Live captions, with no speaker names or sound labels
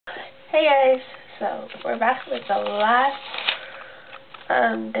Hey guys, so we're back with the last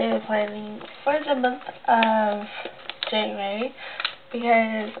day of planning for the month of January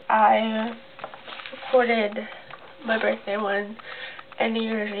because I recorded my birthday one and New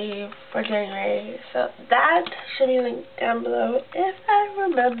Year's Eve for January, so that should be linked down below if I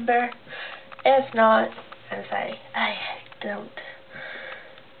remember. If not, I'm sorry, I don't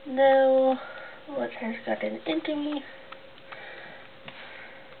know what has gotten into me.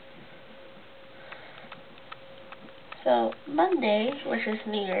 So Monday, which is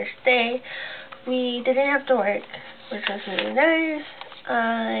New Year's Day, we didn't have to work, which was really nice.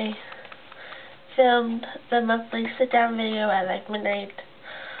 I filmed the monthly sit-down video at like midnight.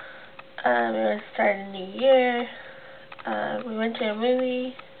 It was starting a new year. We went to a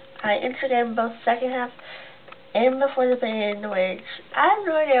movie. I Instagrammed both second half and before the band, which I have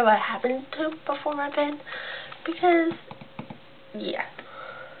no idea what happened to before my band, because, yeah.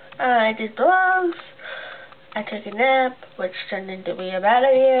 I did vlogs. I took a nap, which turned into be a bad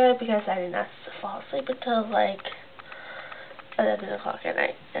idea because I did not fall asleep until like 11 o'clock at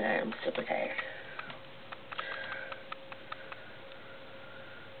night, and I'm super tired.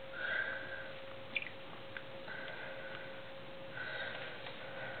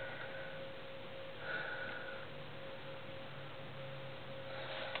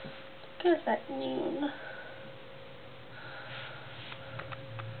 Because at noon.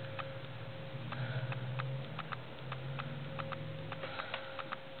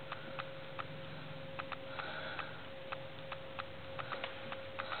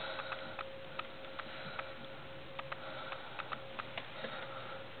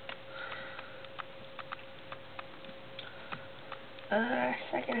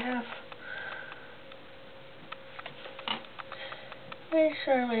 Second half. Very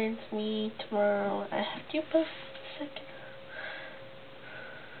sure when it's me tomorrow. I have to post the second.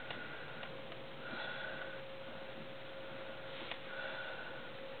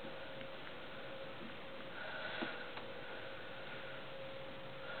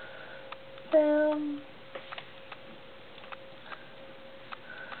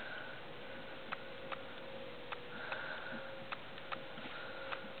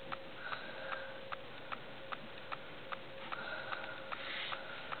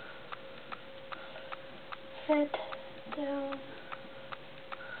 Sit down.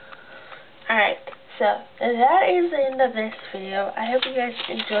 Alright, so that is the end of this video. I hope you guys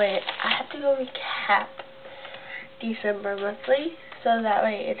enjoy it. I have to go recap December monthly, so that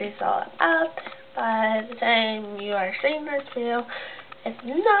way it is all out by the time you are seeing this video. If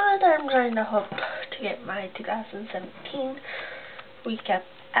not, I'm trying to hope to get my 2017 recap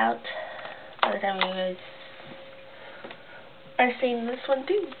out by the time you guys are seeing this one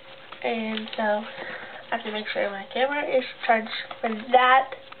too. And so I have to make sure my camera is charged for that.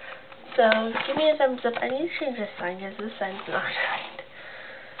 So give me a thumbs up. I need to change this sign because this sign's not right.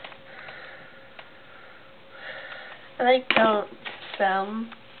 I don't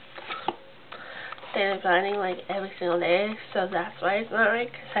film daily planning like every single day, so that's why it's not right,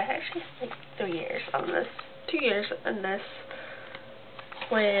 because I actually spent 3 years on this, 2 years on this,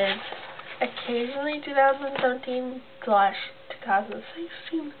 with occasionally 2017 /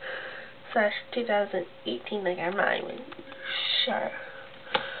 2016 / 2018, like I'm not even sure.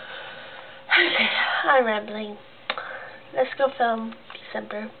 Okay, I'm rambling. Let's go film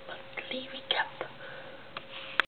December monthly recap.